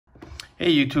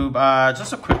Hey YouTube,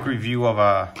 just a quick review of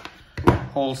a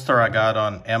holster I got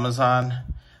on Amazon.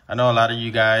 I know a lot of you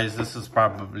guys, this is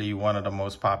probably one of the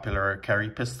most popular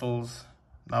carry pistols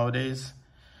nowadays.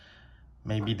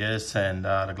 Maybe this and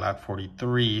the Glock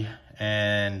 43,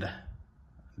 and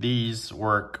these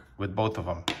work with both of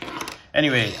them.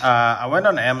 Anyway, I went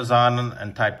on Amazon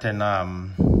and typed in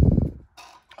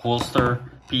holster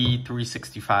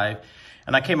P365,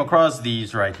 and I came across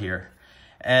these right here.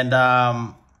 And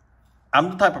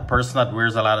I'm the type of person that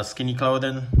wears a lot of skinny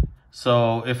clothing.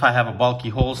 So if I have a bulky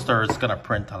holster, it's gonna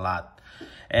print a lot.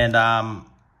 And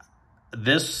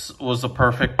this was a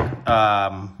perfect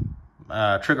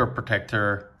trigger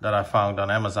protector that I found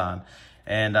on Amazon.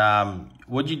 And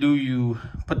what you do, you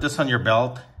put this on your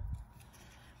belt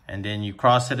and then you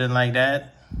cross it in like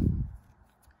that.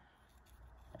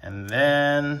 And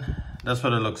then that's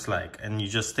what it looks like. And you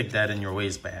just stick that in your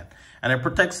waistband. And it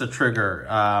protects the trigger,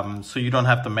 so you don't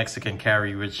have the Mexican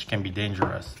carry, which can be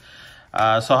dangerous.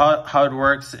 So how it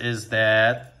works is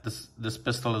that this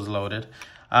pistol is loaded.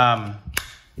 It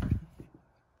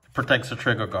protects the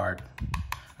trigger guard.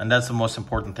 And that's the most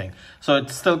important thing. So it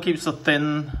still keeps a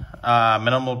thin,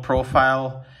 minimal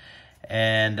profile.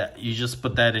 And you just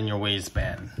put that in your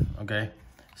waistband, okay?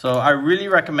 So I really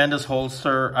recommend this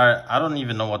holster. I don't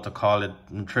even know what to call it.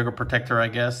 Trigger protector, I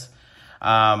guess.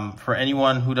 For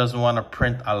anyone who doesn't want to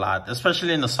print a lot,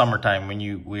 especially in the summertime when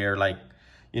you wear like,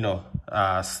 you know,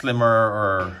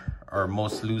 slimmer or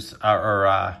most loose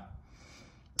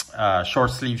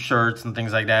short sleeve shirts and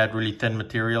things like that, really thin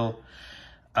material.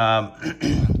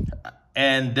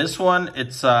 And this one,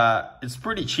 it's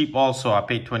pretty cheap also. I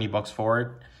paid 20 bucks for it.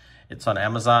 It's on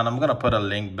Amazon. I'm gonna put a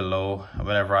link below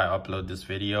whenever I upload this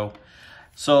video.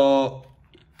 So,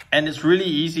 and it's really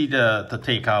easy to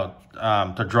take out,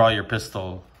 to draw your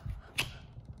pistol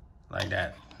like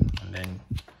that. And then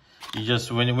you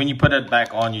just, when you put it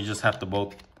back on, you just have to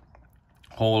both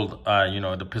hold, you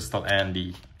know, the pistol and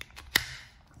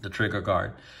the trigger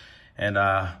guard, and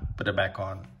put it back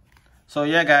on. So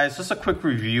yeah, guys, just a quick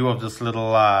review of this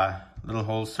little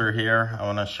holster here. I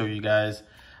want to show you guys.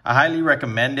 I highly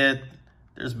recommend it.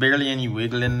 There's barely any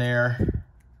wiggle in there,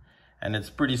 and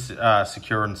it's pretty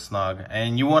secure and snug.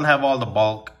 And you won't have all the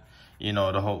bulk, you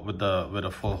know, with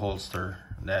a full holster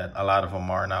that a lot of them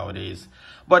are nowadays.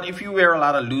 But if you wear a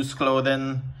lot of loose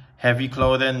clothing, heavy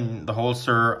clothing, the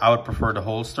holster, I would prefer the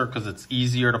holster because it's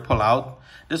easier to pull out.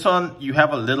 This one, you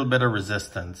have a little bit of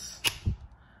resistance,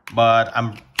 but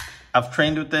I've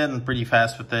trained with it and pretty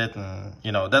fast with it, and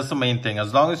you know, that's the main thing.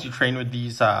 As long as you train with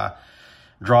these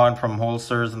drawing from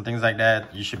holsters and things like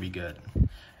that, you should be good.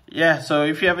 Yeah, so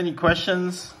if you have any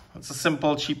questions, it's a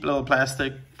simple, cheap little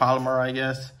plastic polymer, I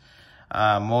guess,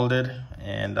 molded.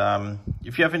 And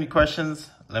if you have any questions,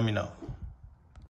 let me know.